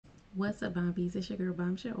What's up, Bombies? It's your girl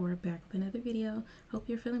Bombshell, or back with another video. Hope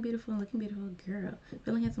you're feeling beautiful and looking beautiful, girl.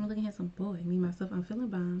 Feeling handsome, looking handsome, boy. Me, myself, I'm feeling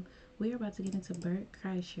bomb. We are about to get into Bert,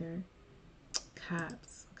 Kreischer,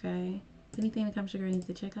 cops, okay? Anything that comes your girl needs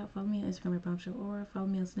to check out. Follow me on Instagram at Bombshell Aura. Follow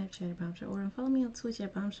me on Snapchat at Bombshell Aura. And follow me on Twitch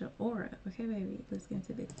at Bombshell Aura. Okay, baby? Let's get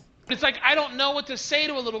into this. It's like I don't know what to say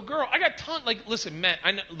to a little girl. I got like, listen, Matt.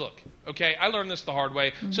 I know, look, okay. I learned this the hard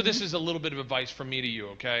way, so this is a little bit of advice from me to you,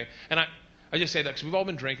 okay? And I just say that because we've all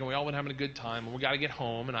been drinking, we all been having a good time, and we got to get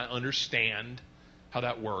home, and I understand how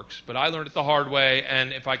that works. But I learned it the hard way,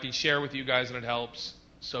 and if I can share with you guys and it helps,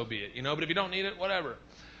 so be it. You know. But if you don't need it, whatever.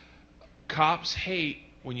 Cops hate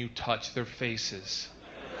when you touch their faces.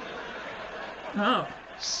 Oh.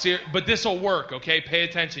 But this will work, okay? Pay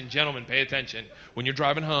attention, gentlemen, pay attention. When you're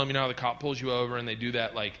driving home, you know how the cop pulls you over and they do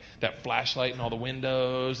that, like, that flashlight in all the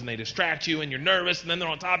windows, and they distract you, and you're nervous, and then they're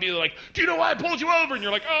on top of you, they're like, do you know why I pulled you over? And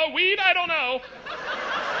you're like, oh, weed? I don't know.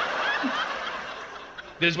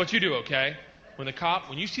 This is what you do, okay? When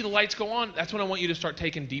you see the lights go on, that's when I want you to start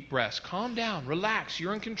taking deep breaths. Calm down, relax,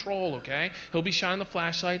 you're in control, okay? He'll be shining the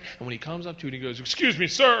flashlight, and when he comes up to you and he goes, excuse me,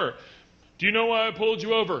 sir, do you know why I pulled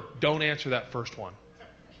you over? Don't answer that first one.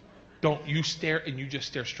 Don't you stare, and you just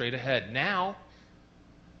stare straight ahead. Now,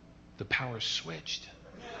 the power's switched.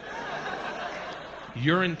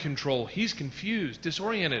 You're in control. He's confused,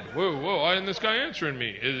 disoriented. Whoa, why isn't this guy answering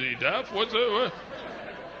me? Is he deaf? What's it? What?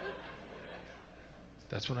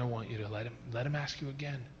 That's when I want you to let him ask you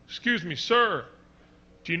again. Excuse me, sir.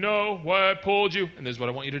 Do you know why I pulled you? And this is what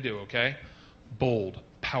I want you to do, okay? Bold,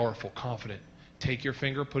 powerful, confident. Take your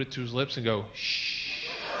finger, put it to his lips, and go, shh.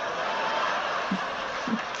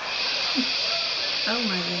 Oh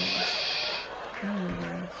my gosh. Oh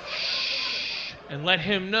my gosh. And let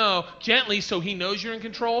him know gently so he knows you're in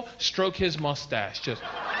control. Stroke his mustache. Just.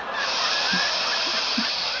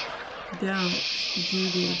 Don't do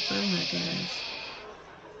this. Oh my gosh.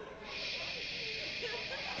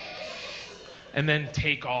 And then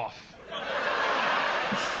take off.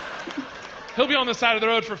 He'll be on the side of the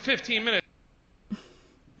road for 15 minutes.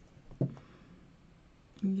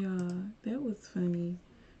 Y'all, that was funny.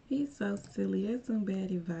 He's so silly. That's some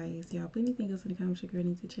bad advice, y'all. Put anything else in the comments your girl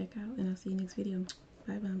needs to check out, and I'll see you next video.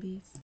 Bye, Bombies.